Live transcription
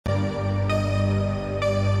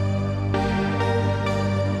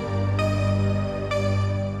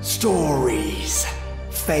Stories,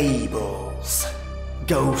 Fables,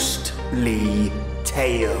 Ghostly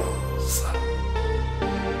Tales.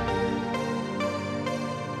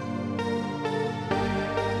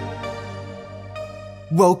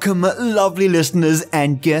 Welcome, lovely listeners,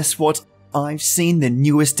 and guess what? I've seen the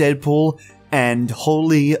newest Deadpool, and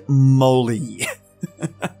holy moly.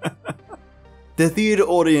 The theatre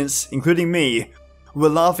audience, including me, were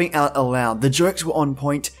laughing out aloud. The jokes were on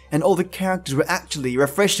point, and all the characters were actually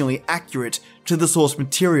refreshingly accurate to the source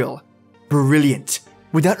material. Brilliant.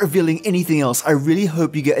 Without revealing anything else, I really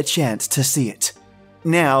hope you get a chance to see it.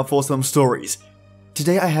 Now for some stories.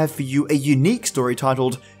 Today I have for you a unique story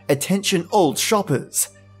titled Attention Old Shoppers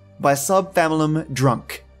by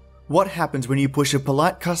SupFamImDrunk. What happens when you push a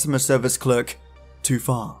polite customer service clerk too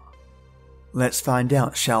far? Let's find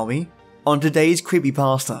out, shall we? On today's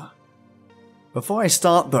Creepypasta. Before I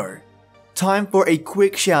start though, time for a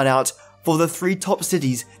quick shout out for the 3 top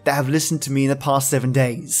cities that have listened to me in the past 7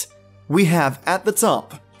 days. We have at the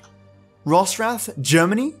top, Rostrath,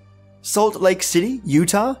 Germany, Salt Lake City,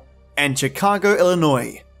 Utah, and Chicago,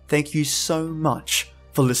 Illinois. Thank you so much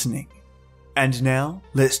for listening. And now,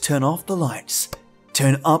 let's turn off the lights,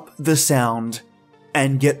 turn up the sound,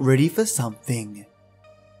 and get ready for something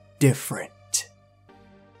different.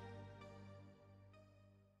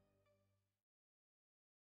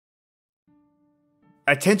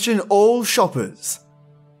 Attention all shoppers!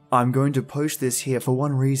 I'm going to post this here for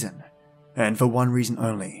one reason, and for one reason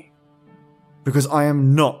only. Because I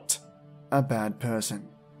am not a bad person.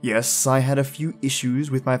 Yes, I had a few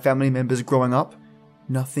issues with my family members growing up,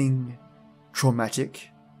 nothing traumatic.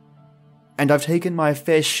 And I've taken my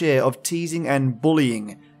fair share of teasing and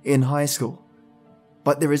bullying in high school.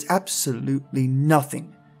 But there is absolutely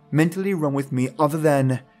nothing mentally wrong with me other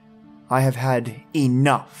than I have had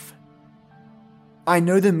enough. I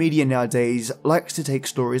know the media nowadays likes to take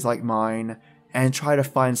stories like mine and try to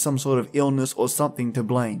find some sort of illness or something to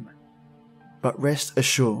blame. But rest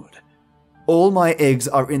assured, all my eggs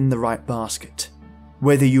are in the right basket,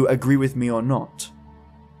 whether you agree with me or not.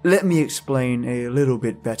 Let me explain a little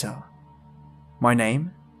bit better. My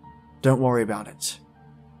name? Don't worry about it.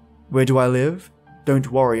 Where do I live?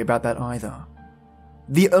 Don't worry about that either.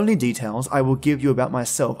 The only details I will give you about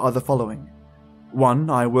myself are the following. 1.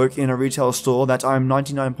 I work in a retail store that I'm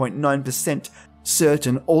 99.9%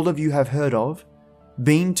 certain all of you have heard of,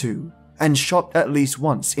 been to, and shopped at least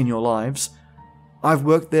once in your lives. I've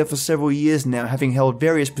worked there for several years now, having held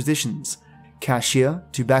various positions, cashier,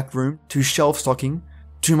 to backroom, to shelf stocking,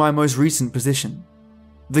 to my most recent position,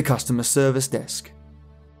 the customer service desk.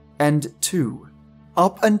 And 2.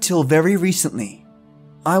 Up until very recently,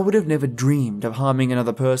 I would have never dreamed of harming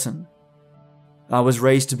another person. I was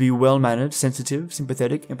raised to be well-mannered, sensitive,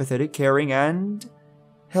 sympathetic, empathetic, caring, and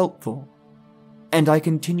helpful. And I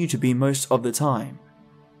continue to be most of the time.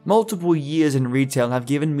 Multiple years in retail have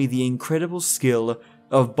given me the incredible skill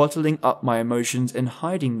of bottling up my emotions and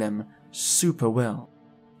hiding them super well.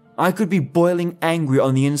 I could be boiling angry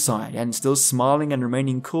on the inside and still smiling and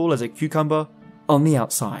remaining cool as a cucumber on the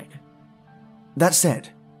outside. That said,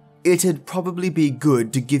 it'd probably be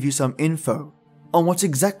good to give you some info on what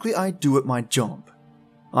exactly I do at my job.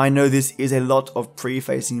 I know this is a lot of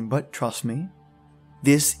prefacing, but trust me,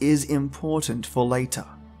 this is important for later.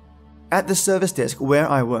 At the service desk where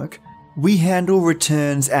I work, we handle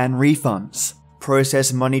returns and refunds,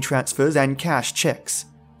 process money transfers and cash checks,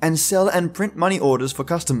 and sell and print money orders for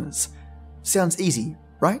customers. Sounds easy,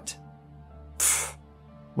 right? Pfft.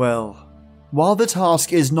 Well, while the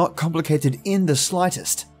task is not complicated in the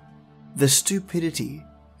slightest, the stupidity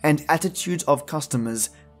and attitudes of customers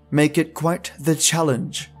make it quite the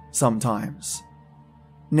challenge sometimes.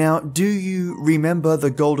 Now, do you remember the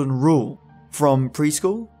golden rule from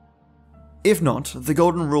preschool? If not, the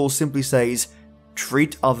golden rule simply says,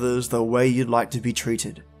 treat others the way you'd like to be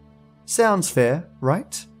treated. Sounds fair,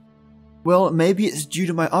 right? Well, maybe it's due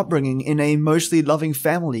to my upbringing in a mostly loving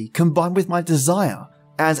family combined with my desire,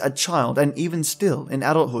 as a child and even still in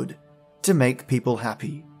adulthood, to make people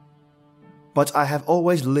happy. But I have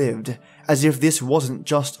always lived as if this wasn't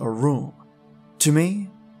just a rule. To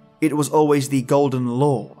me, it was always the golden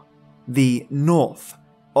law, the north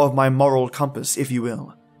of my moral compass, if you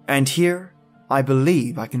will. And here, I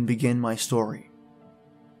believe I can begin my story.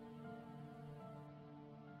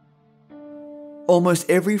 Almost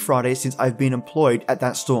every Friday since I've been employed at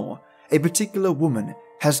that store, a particular woman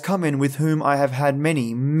has come in with whom I have had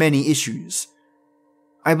many, many issues.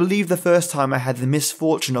 I believe the first time I had the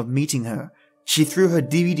misfortune of meeting her, she threw her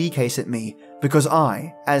DVD case at me because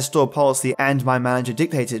I, as store policy and my manager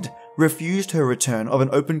dictated, refused her return of an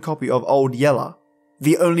open copy of Old Yeller,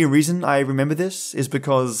 The only reason I remember this is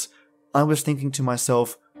because I was thinking to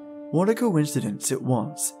myself, what a coincidence it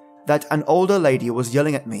was that an older lady was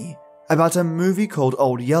yelling at me about a movie called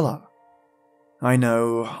Old Yeller. I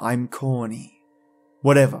know, I'm corny.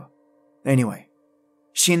 Whatever. Anyway,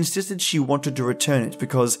 she insisted she wanted to return it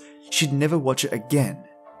because she'd never watch it again,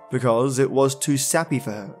 because it was too sappy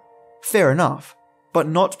for her. Fair enough, but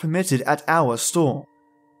not permitted at our store.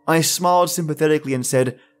 I smiled sympathetically and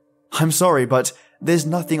said, I'm sorry, but there's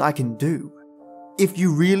nothing I can do. If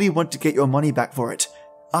you really want to get your money back for it,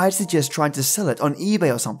 I'd suggest trying to sell it on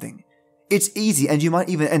eBay or something. It's easy and you might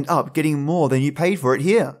even end up getting more than you paid for it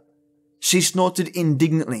here. She snorted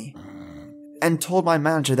indignantly and told my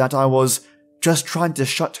manager that I was just trying to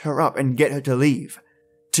shut her up and get her to leave,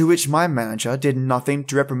 to which my manager did nothing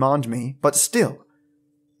to reprimand me, but still.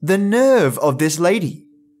 The nerve of this lady!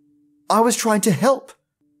 I was trying to help!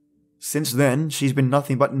 Since then, she's been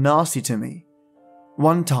nothing but nasty to me.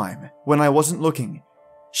 One time, when I wasn't looking,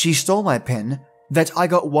 she stole my pen that I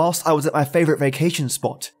got whilst I was at my favourite vacation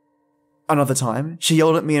spot. Another time, she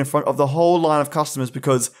yelled at me in front of the whole line of customers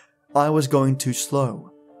because I was going too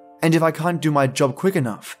slow, and if I can't do my job quick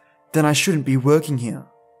enough, then I shouldn't be working here.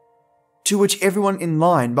 To which everyone in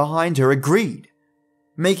line behind her agreed,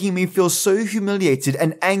 making me feel so humiliated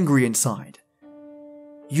and angry inside.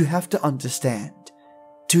 You have to understand,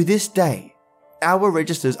 to this day, our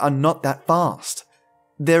registers are not that fast.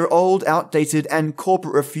 They're old, outdated, and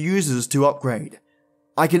corporate refuses to upgrade.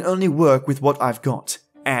 I can only work with what I've got,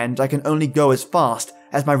 and I can only go as fast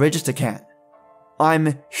as my register can.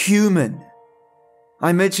 I'm human.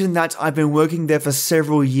 I mentioned that I've been working there for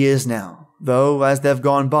several years now, though as they've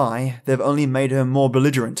gone by, they've only made her more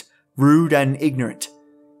belligerent, rude, and ignorant.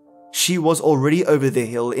 She was already over the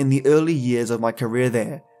hill in the early years of my career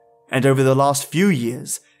there, and over the last few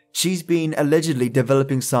years, she's been allegedly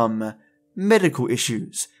developing some medical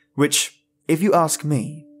issues, which, if you ask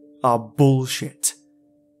me, are bullshit.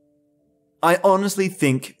 I honestly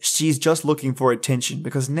think she's just looking for attention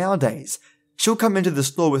because nowadays, she'll come into the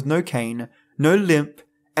store with no cane, no limp,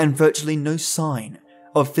 and virtually no sign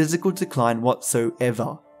of physical decline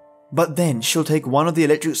whatsoever. But then she'll take one of the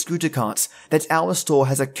electric scooter carts that our store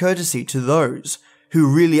has a courtesy to those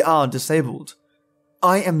who really are disabled.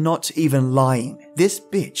 I am not even lying. This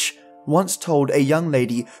bitch once told a young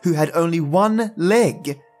lady who had only one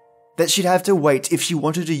leg that she'd have to wait if she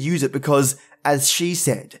wanted to use it because, as she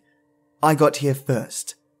said, I got here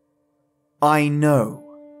first. I know.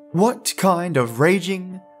 What kind of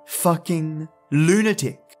raging fucking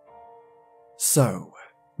lunatic? So,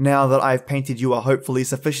 now that I've painted you a hopefully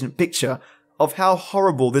sufficient picture of how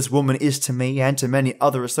horrible this woman is to me and to many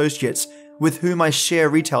other associates with whom I share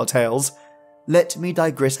retail tales, let me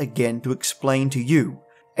digress again to explain to you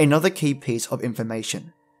another key piece of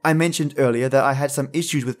information. I mentioned earlier that I had some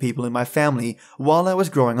issues with people in my family while I was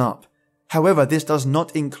growing up. However, this does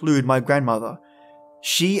not include my grandmother.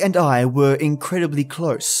 She and I were incredibly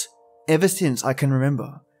close, ever since I can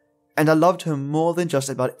remember, and I loved her more than just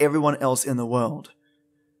about everyone else in the world,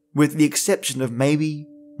 with the exception of maybe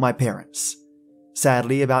my parents.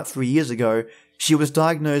 Sadly, about 3 years ago, she was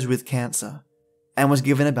diagnosed with cancer, and was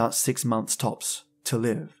given about 6 months tops to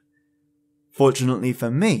live. Fortunately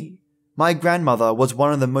for me, my grandmother was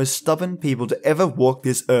one of the most stubborn people to ever walk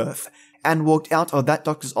this earth, and walked out of that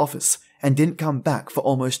doctor's office and didn't come back for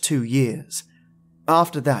almost 2 years.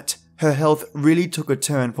 After that, her health really took a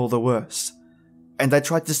turn for the worse, and I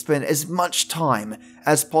tried to spend as much time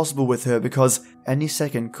as possible with her because any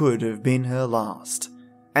second could have been her last,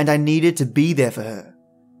 and I needed to be there for her.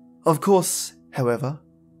 Of course, however,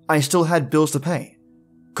 I still had bills to pay.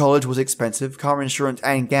 College was expensive, car insurance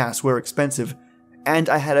and gas were expensive, and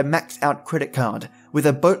I had a maxed out credit card with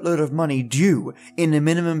a boatload of money due in the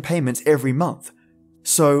minimum payments every month.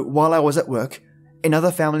 So while I was at work,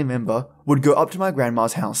 another family member would go up to my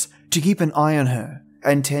grandma's house to keep an eye on her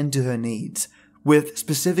and tend to her needs, with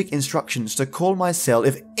specific instructions to call my cell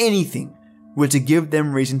if anything were to give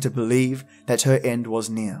them reason to believe that her end was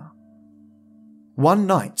near. One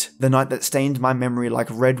night, the night that stained my memory like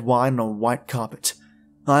red wine on white carpet,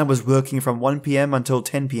 I was working from 1 PM until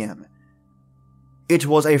 10 PM. It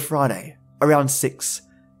was a Friday, around 6,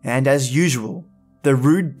 and as usual, the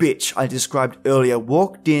rude bitch I described earlier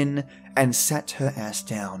walked in and sat her ass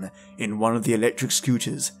down in one of the electric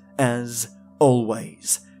scooters, as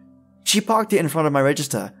always. She parked it in front of my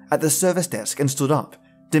register at the service desk and stood up,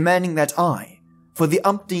 demanding that I, for the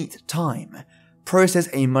umpteenth time, process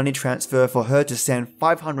a money transfer for her to send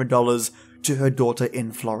 $500 to her daughter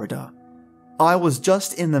in Florida. I was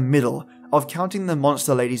just in the middle of counting the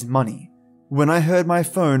monster lady's money when I heard my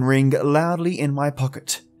phone ring loudly in my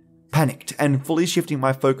pocket, Panicked and fully shifting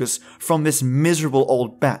my focus from this miserable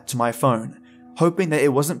old bat to my phone, hoping that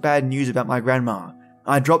it wasn't bad news about my grandma,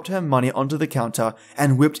 I dropped her money onto the counter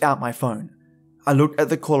and whipped out my phone. I looked at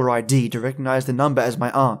the caller ID to recognize the number as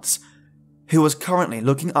my aunt's, who was currently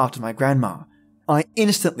looking after my grandma. I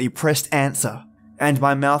instantly pressed answer, and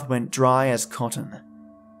my mouth went dry as cotton.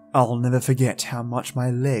 I'll never forget how much my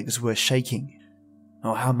legs were shaking,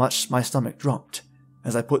 or how much my stomach dropped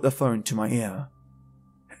as I put the phone to my ear.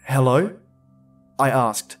 "Hello?" I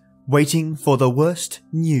asked, waiting for the worst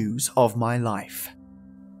news of my life.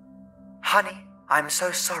 "Honey, I'm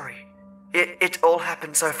so sorry. It all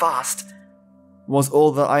happened so fast," was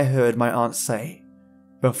all that I heard my aunt say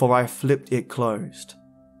before I flipped it closed.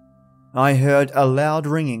 I heard a loud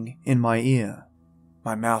ringing in my ear.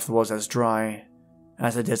 My mouth was as dry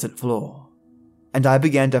as a desert floor, and I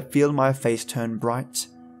began to feel my face turn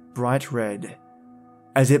bright red,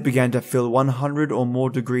 as it began to feel 100 or more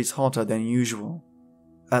degrees hotter than usual.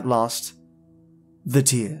 At last, the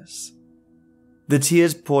tears. The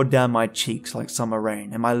tears poured down my cheeks like summer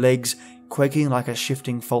rain, and my legs, quaking like a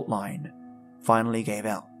shifting fault line, finally gave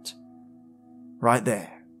out. Right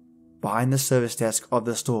there, behind the service desk of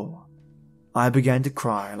the store, I began to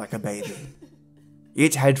cry like a baby.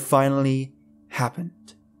 It had finally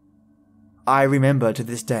happened. I remember to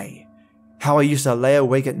this day how I used to lay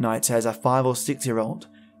awake at nights as a 5 or 6-year-old,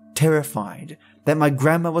 terrified that my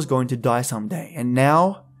grandma was going to die someday, and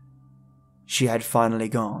now she had finally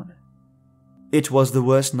gone. It was the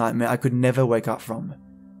worst nightmare I could never wake up from,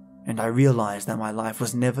 and I realized that my life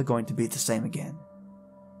was never going to be the same again.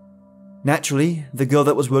 Naturally, the girl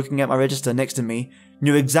that was working at my register next to me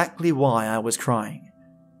knew exactly why I was crying.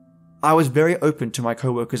 I was very open to my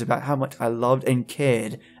coworkers about how much I loved and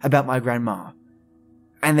cared about my grandma,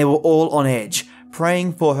 and they were all on edge,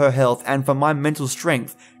 praying for her health and for my mental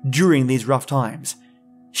strength during these rough times.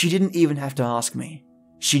 She didn't even have to ask me.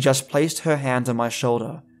 She just placed her hand on my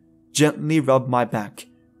shoulder, gently rubbed my back,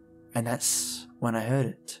 and that's when I heard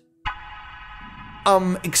it.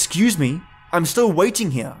 Excuse me, I'm still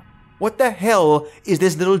waiting here. What the hell is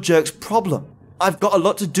this little jerk's problem? I've got a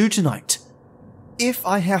lot to do tonight." If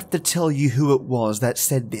I have to tell you who it was that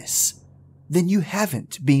said this, then you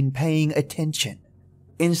haven't been paying attention.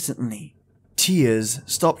 Instantly, tears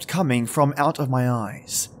stopped coming from out of my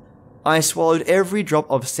eyes. I swallowed every drop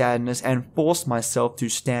of sadness and forced myself to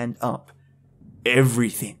stand up.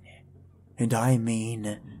 Everything, and I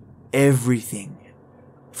mean everything,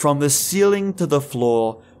 from the ceiling to the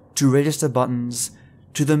floor, to register buttons,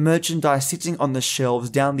 to the merchandise sitting on the shelves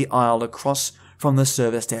down the aisle across from the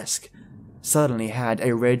service desk, suddenly had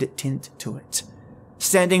a red tint to it.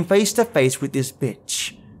 Standing face to face with this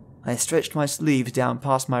bitch, I stretched my sleeves down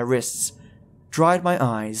past my wrists, dried my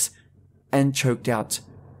eyes, and choked out,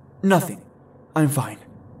 "Nothing. I'm fine.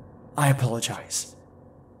 I apologize."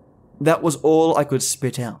 That was all I could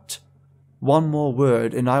spit out. One more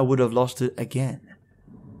word and I would have lost it again.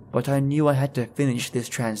 But I knew I had to finish this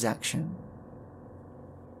transaction.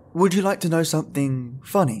 Would you like to know something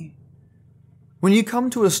funny? When you come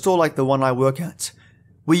to a store like the one I work at,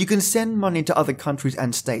 where you can send money to other countries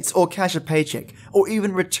and states, or cash a paycheck, or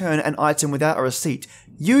even return an item without a receipt,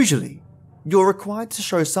 usually you're required to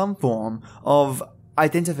show some form of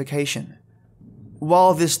identification.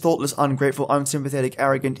 While this thoughtless, ungrateful, unsympathetic,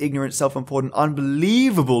 arrogant, ignorant, self-important,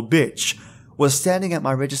 unbelievable bitch was standing at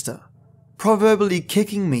my register, proverbially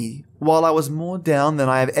kicking me while I was more down than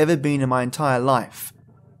I have ever been in my entire life.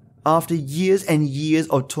 After years and years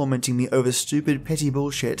of tormenting me over stupid, petty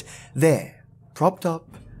bullshit, there, propped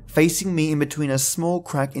up, facing me in between a small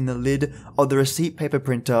crack in the lid of the receipt paper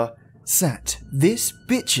printer, sat this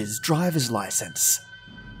bitch's driver's license.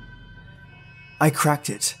 I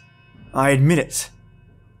cracked it. I admit it.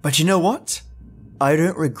 But you know what? I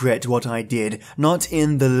don't regret what I did, not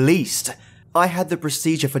in the least. I had the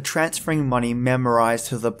procedure for transferring money memorized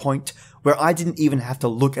to the point where I didn't even have to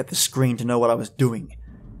look at the screen to know what I was doing.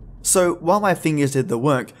 So while my fingers did the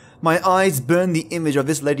work, my eyes burned the image of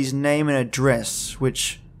this lady's name and address,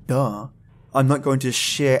 which, duh, I'm not going to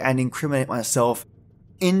share and incriminate myself,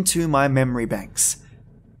 into my memory banks.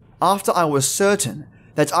 After I was certain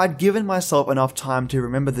that I'd given myself enough time to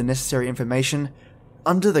remember the necessary information,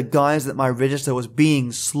 under the guise that my register was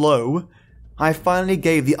being slow, I finally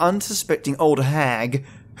gave the unsuspecting old hag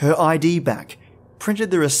her ID back,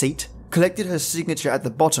 printed the receipt, collected her signature at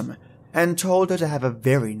the bottom, and told her to have a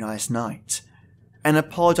very nice night, and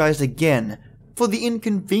apologized again for the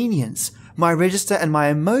inconvenience my register and my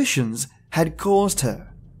emotions had caused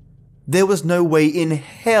her. There was no way in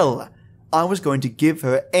hell I was going to give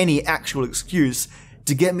her any actual excuse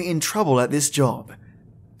to get me in trouble at this job.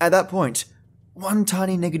 At that point, One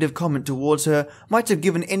tiny negative comment towards her might have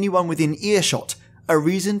given anyone within earshot a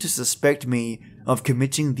reason to suspect me of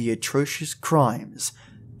committing the atrocious crimes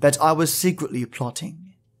that I was secretly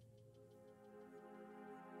plotting.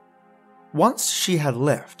 Once she had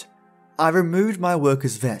left, I removed my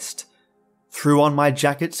worker's vest, threw on my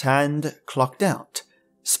jacket and clocked out,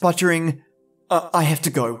 sputtering, I have to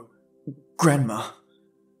go, Grandma.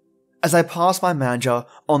 As I passed my manager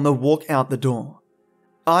on the walk out the door.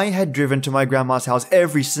 I had driven to my grandma's house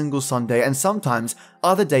every single Sunday and sometimes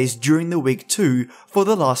other days during the week too for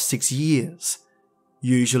the last 6 years.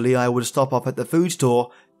 Usually I would stop off at the food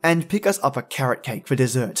store and pick us up a carrot cake for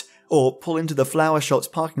dessert, or pull into the flower shop's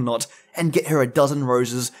parking lot and get her a dozen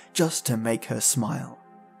roses just to make her smile.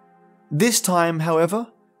 This time,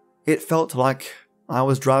 however, it felt like I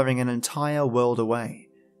was driving an entire world away.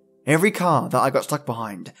 Every car that I got stuck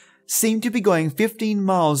behind seemed to be going 15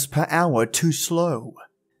 miles per hour too slow.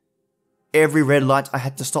 Every red light I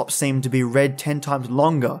had to stop seemed to be red 10 times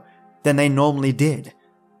longer than they normally did.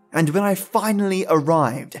 And when I finally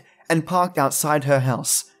arrived and parked outside her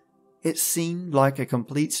house, it seemed like a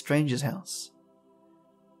complete stranger's house.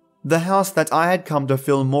 The house that I had come to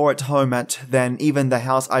feel more at home at than even the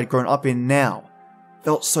house I'd grown up in now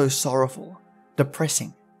felt so sorrowful,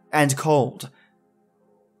 depressing, and cold.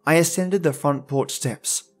 I ascended the front porch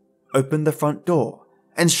steps, opened the front door,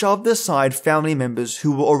 and shoved aside family members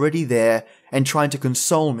who were already there and trying to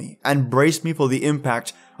console me and brace me for the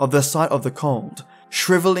impact of the sight of the cold,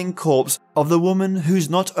 shriveling corpse of the woman who's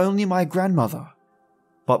not only my grandmother,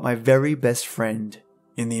 but my very best friend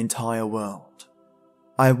in the entire world.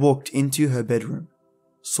 I walked into her bedroom,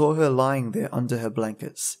 saw her lying there under her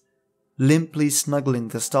blankets, limply snuggling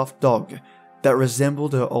the stuffed dog that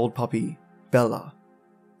resembled her old puppy, Bella,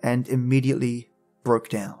 and immediately broke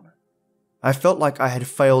down. I felt like I had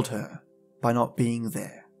failed her by not being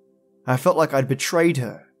there. I felt like I'd betrayed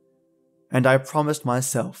her, and I promised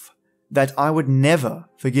myself that I would never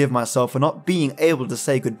forgive myself for not being able to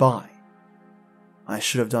say goodbye. I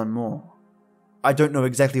should have done more. I don't know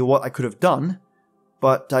exactly what I could have done,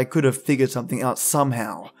 but I could have figured something out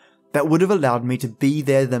somehow that would have allowed me to be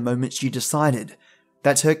there the moment she decided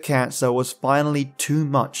that her cancer was finally too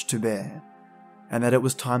much to bear, and that it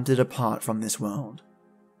was time to depart from this world.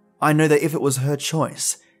 I know that if it was her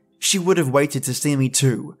choice, she would have waited to see me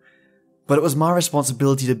too, but it was my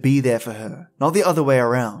responsibility to be there for her, not the other way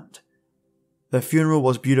around. The funeral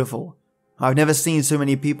was beautiful. I've never seen so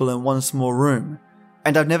many people in one small room,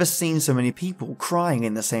 and I've never seen so many people crying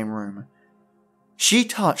in the same room. She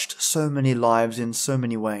touched so many lives in so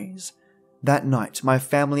many ways. That night, my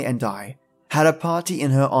family and I had a party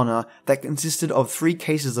in her honor that consisted of 3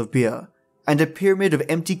 cases of beer and a pyramid of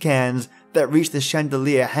empty cans that reached the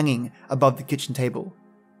chandelier hanging above the kitchen table.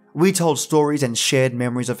 We told stories and shared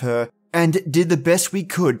memories of her and did the best we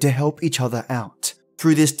could to help each other out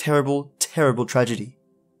through this terrible, terrible tragedy.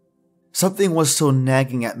 Something was still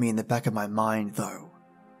nagging at me in the back of my mind, though.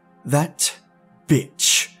 That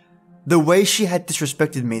bitch. The way she had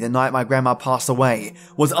disrespected me the night my grandma passed away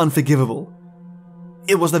was unforgivable.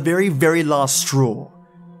 It was the very, very last straw.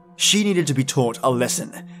 She needed to be taught a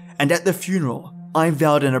lesson, and at the funeral, I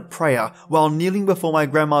vowed in a prayer while kneeling before my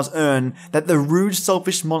grandma's urn that the rude,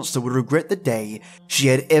 selfish monster would regret the day she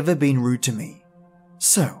had ever been rude to me.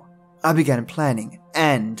 So, I began planning,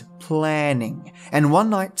 and one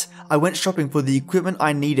night I went shopping for the equipment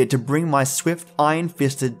I needed to bring my swift,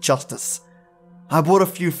 iron-fisted justice. I bought a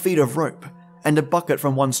few feet of rope, and a bucket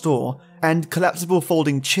from one store, and collapsible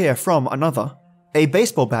folding chair from another, a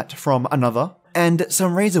baseball bat from another, and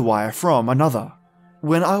some razor wire from another.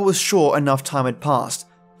 When I was sure enough time had passed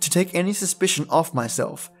to take any suspicion off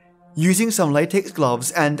myself, using some latex gloves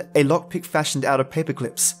and a lockpick fashioned out of paper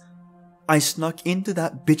clips, I snuck into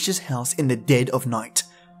that bitch's house in the dead of night.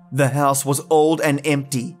 The house was old and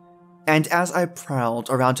empty, and as I prowled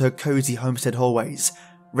around her cozy homestead hallways,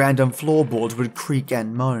 random floorboards would creak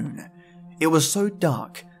and moan. It was so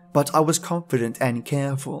dark, but I was confident and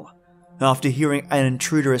careful. After hearing an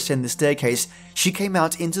intruder ascend the staircase, she came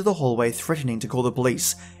out into the hallway threatening to call the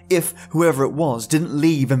police if whoever it was didn't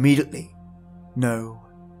leave immediately. No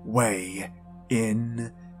way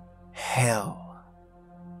in hell.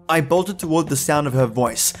 I bolted toward the sound of her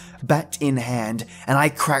voice, bat in hand, and I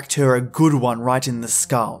cracked her a good one right in the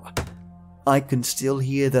skull. I can still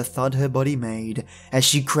hear the thud her body made as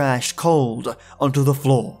she crashed cold onto the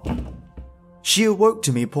floor. She awoke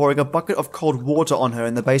to me pouring a bucket of cold water on her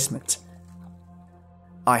in the basement.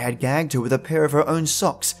 I had gagged her with a pair of her own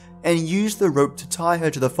socks and used the rope to tie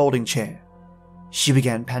her to the folding chair. She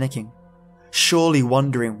began panicking, surely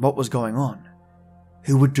wondering what was going on.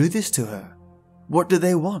 Who would do this to her? What did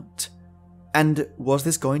they want? And was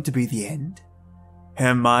this going to be the end?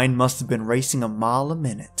 Her mind must have been racing a mile a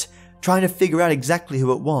minute, trying to figure out exactly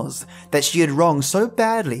who it was that she had wronged so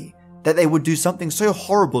badly that they would do something so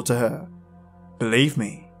horrible to her. Believe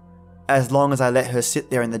me, as long as I let her sit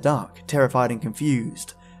there in the dark, terrified and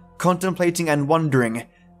confused, contemplating and wondering,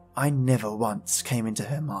 I never once came into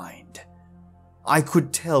her mind. I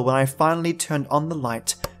could tell when I finally turned on the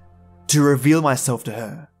light to reveal myself to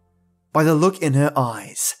her, by the look in her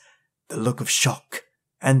eyes, the look of shock,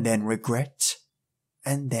 and then regret,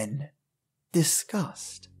 and then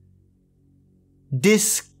disgust.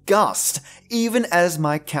 Disgust! Even as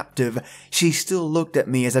my captive, she still looked at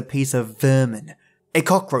me as a piece of vermin, a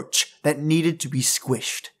cockroach that needed to be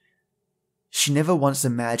squished. She never once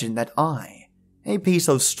imagined that I, a piece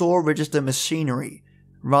of store register machinery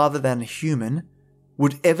rather than human,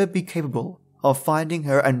 would ever be capable of finding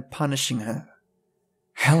her and punishing her.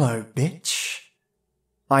 Hello, bitch,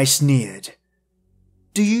 I sneered.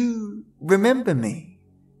 Do you remember me?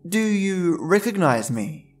 Do you recognize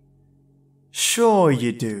me? Sure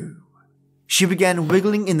you do. She began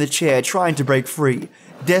wiggling in the chair, trying to break free,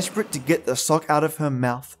 desperate to get the sock out of her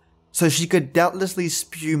mouth so she could doubtlessly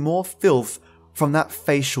spew more filth from that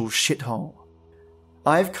facial shithole.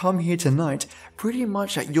 I've come here tonight pretty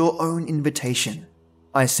much at your own invitation,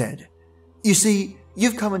 I said. You see,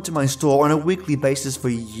 you've come into my store on a weekly basis for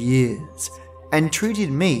years and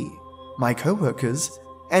treated me, my co-workers,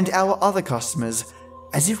 and our other customers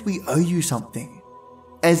as if we owe you something,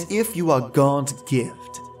 as if you are God's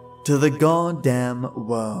gift to the goddamn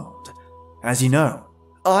world. As you know,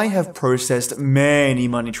 I have processed many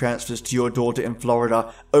money transfers to your daughter in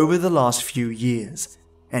Florida over the last few years,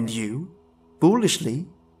 and you, foolishly,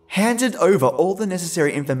 handed over all the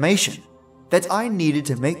necessary information that I needed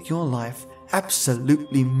to make your life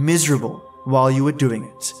absolutely miserable while you were doing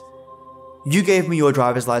it. You gave me your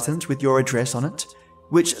driver's license with your address on it,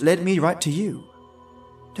 which led me right to you.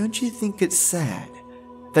 Don't you think it's sad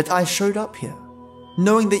that I showed up here,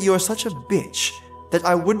 knowing that you are such a bitch that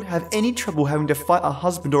I wouldn't have any trouble having to fight a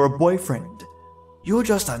husband or a boyfriend? You're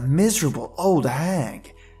just a miserable old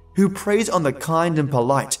hag who preys on the kind and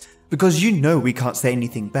polite because you know we can't say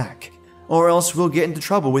anything back, or else we'll get into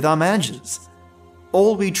trouble with our managers.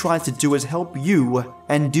 All we try to do is help you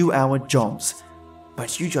and do our jobs,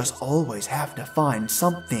 but you just always have to find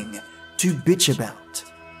something to bitch about.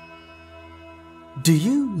 Do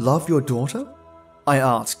you love your daughter? I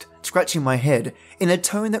asked, scratching my head in a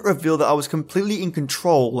tone that revealed that I was completely in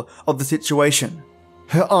control of the situation.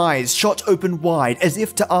 Her eyes shot open wide as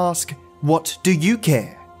if to ask, what do you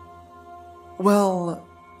care? Well,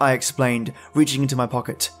 I explained, reaching into my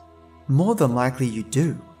pocket. More than likely you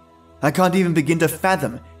do. I can't even begin to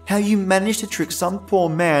fathom how you managed to trick some poor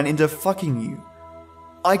man into fucking you.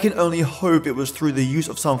 I can only hope it was through the use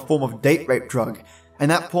of some form of date rape drug,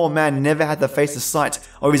 and that poor man never had the face of sight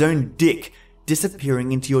of his own dick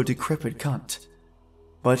disappearing into your decrepit cunt.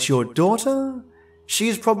 But your daughter? She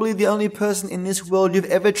is probably the only person in this world you've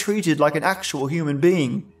ever treated like an actual human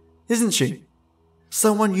being, isn't she?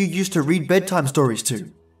 Someone you used to read bedtime stories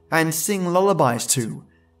to, and sing lullabies to,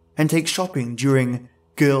 and take shopping during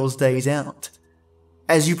girls' days out.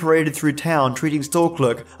 As you paraded through town treating store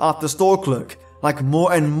clerk after store clerk like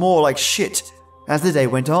more and more like shit as the day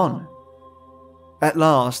went on. At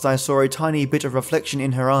last I saw a tiny bit of reflection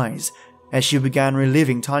in her eyes as she began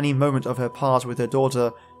reliving tiny moments of her past with her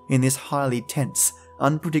daughter in this highly tense,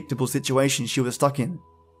 unpredictable situation she was stuck in.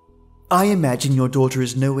 I imagine your daughter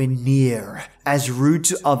is nowhere near as rude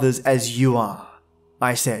to others as you are,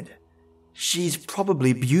 I said. She's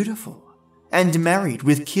probably beautiful and married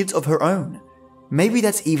with kids of her own. Maybe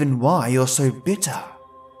that's even why you're so bitter.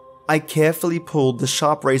 I carefully pulled the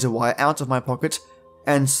sharp razor wire out of my pocket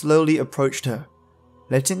and slowly approached her,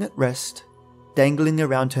 letting it rest, dangling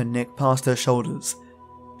around her neck past her shoulders.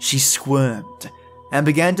 She squirmed and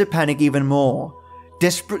began to panic even more,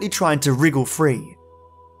 desperately trying to wriggle free.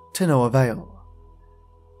 To no avail.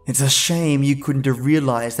 It's a shame you couldn't have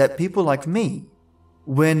realized that people like me,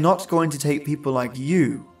 we're not going to take people like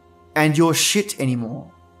you and your shit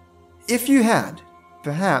anymore. If you had,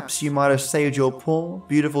 perhaps you might have saved your poor,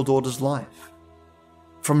 beautiful daughter's life.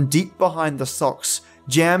 From deep behind the socks,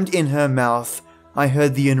 jammed in her mouth, I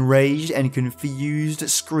heard the enraged and confused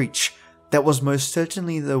screech that was most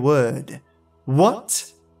certainly the word,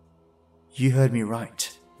 "What?" You heard me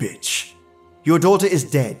right, bitch. Your daughter is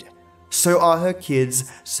dead. So are her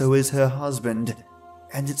kids, so is her husband,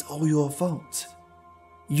 and it's all your fault.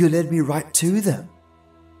 You led me right to them.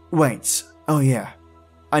 Wait, oh yeah,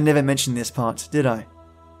 I never mentioned this part, did I?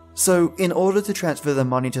 So, in order to transfer the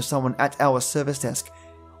money to someone at our service desk,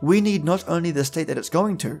 we need not only the state that it's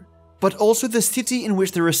going to, but also the city in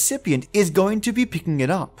which the recipient is going to be picking it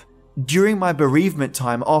up. During my bereavement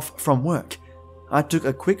time off from work, I took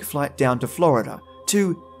a quick flight down to Florida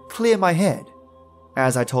to clear my head,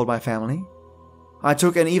 as I told my family. I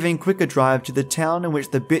took an even quicker drive to the town in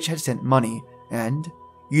which the bitch had sent money and,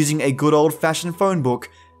 using a good old-fashioned phone book,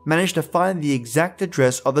 managed to find the exact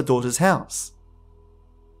address of the daughter's house.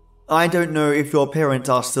 "I don't know if your parents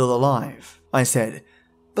are still alive," I said,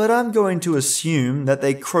 "but I'm going to assume that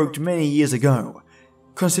they croaked many years ago,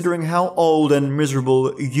 considering how old and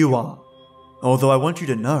miserable you are. Although I want you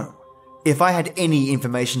to know, if I had any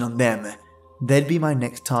information on them, they'd be my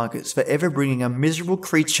next targets for ever bringing a miserable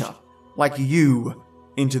creature like you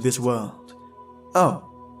into this world. Oh,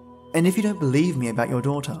 and if you don't believe me about your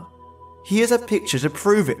daughter, here's a picture to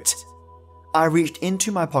prove it." I reached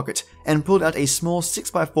into my pocket and pulled out a small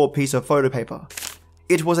 6x4 piece of photo paper.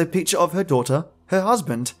 It was a picture of her daughter, her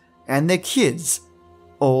husband, and their kids,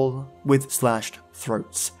 all with slashed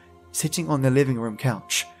throats, sitting on their living room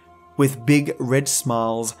couch, with big red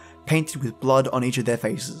smiles painted with blood on each of their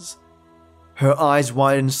faces. Her eyes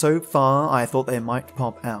widened so far I thought they might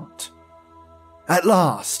pop out. At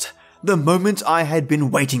last, the moment I had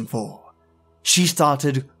been waiting for. She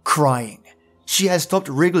started crying. She had stopped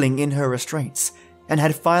wriggling in her restraints and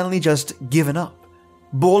had finally just given up,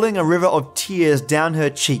 bawling a river of tears down her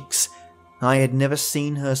cheeks. I had never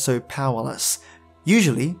seen her so powerless.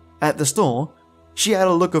 Usually, at the store, she had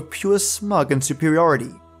a look of pure smug and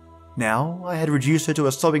superiority. Now I had reduced her to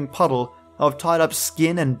a sobbing puddle of tied-up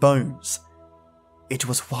skin and bones. It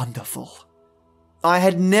was wonderful. I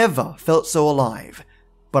had never felt so alive,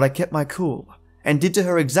 but I kept my cool and did to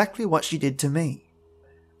her exactly what she did to me.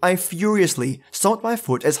 I furiously stomped my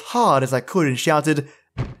foot as hard as I could and shouted,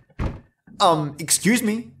 "Excuse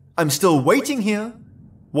me, I'm still waiting here.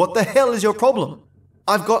 What the hell is your problem?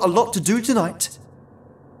 I've got a lot to do tonight."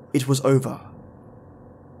 It was over.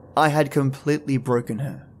 I had completely broken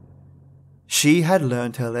her. She had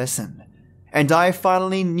learned her lesson, and I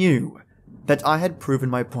finally knew that I had proven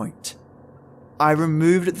my point. I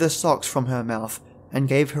removed the socks from her mouth and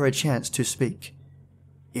gave her a chance to speak.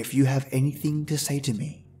 "If you have anything to say to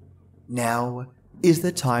me, now is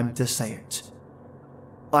the time to say it,"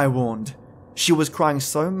 I warned. She was crying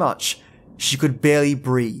so much she could barely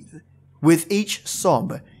breathe. With each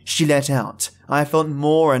sob she let out, I felt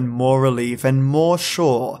more and more relief and more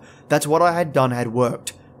sure that what I had done had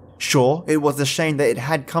worked. Sure, it was a shame that it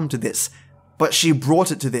had come to this, but she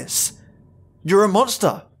brought it to this. "You're a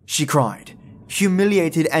monster," she cried,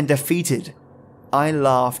 humiliated and defeated. I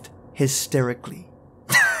laughed hysterically.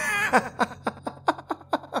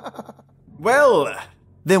 "Well,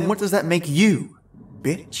 then what does that make you,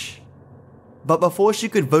 bitch?" But before she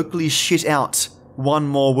could vocally shit out one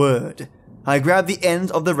more word, I grabbed the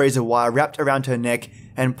ends of the razor wire wrapped around her neck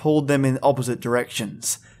and pulled them in opposite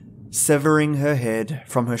directions, severing her head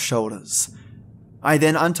from her shoulders. I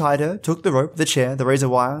then untied her, took the rope, the chair, the razor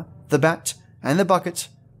wire, the bat, and the bucket,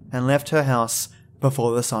 and left her house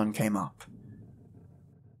before the sun came up.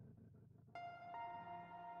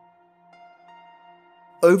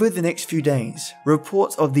 Over the next few days,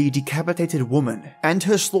 reports of the decapitated woman and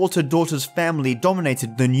her slaughtered daughter's family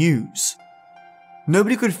dominated the news.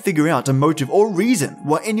 Nobody could figure out a motive or reason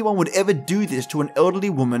why anyone would ever do this to an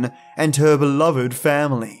elderly woman and her beloved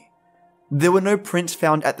family. There were no prints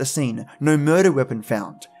found at the scene, no murder weapon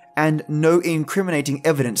found, and no incriminating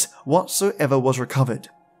evidence whatsoever was recovered.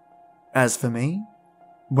 As for me,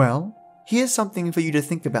 well, here's something for you to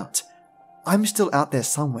think about. I'm still out there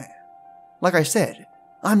somewhere. Like I said,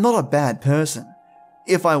 I'm not a bad person.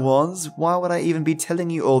 If I was, why would I even be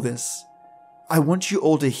telling you all this? I want you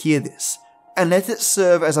all to hear this, and let it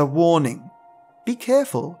serve as a warning. Be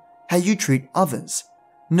careful how you treat others,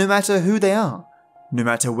 no matter who they are, no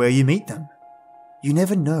matter where you meet them. You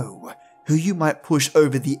never know who you might push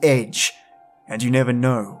over the edge, and you never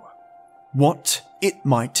know what it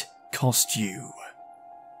might cost you.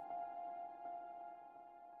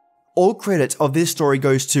 All credit of this story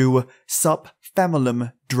goes to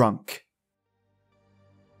SupFamImDrunk.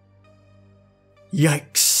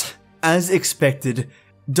 Yikes. As expected,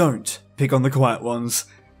 don't pick on the quiet ones.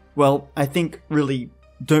 Well, I think really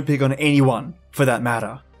don't pick on anyone for that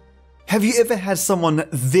matter. Have you ever had someone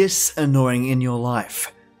this annoying in your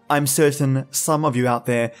life? I'm certain some of you out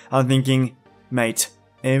there are thinking, mate,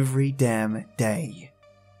 every damn day.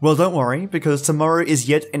 Well, don't worry, because tomorrow is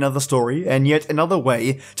yet another story and yet another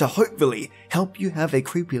way to hopefully help you have a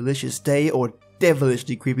creepylicious day or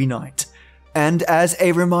devilishly creepy night. And as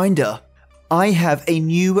a reminder, I have a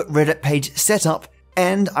new Reddit page set up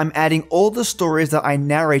and I'm adding all the stories that I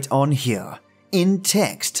narrate on here in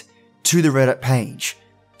text to the Reddit page.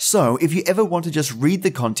 So if you ever want to just read the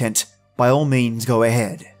content, by all means go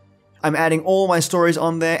ahead. I'm adding all my stories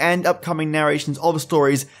on there and upcoming narrations of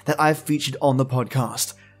stories that I've featured on the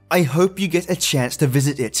podcast. I hope you get a chance to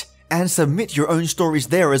visit it and submit your own stories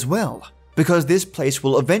there as well, because this place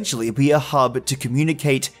will eventually be a hub to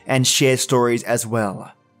communicate and share stories as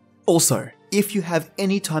well. Also, if you have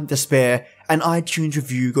any time to spare, an iTunes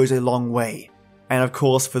review goes a long way. And of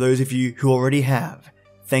course, for those of you who already have,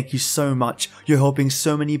 thank you so much. You're helping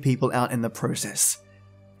so many people out in the process.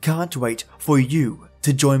 Can't wait for you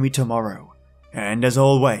to join me tomorrow. And as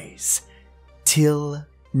always, till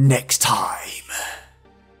next time.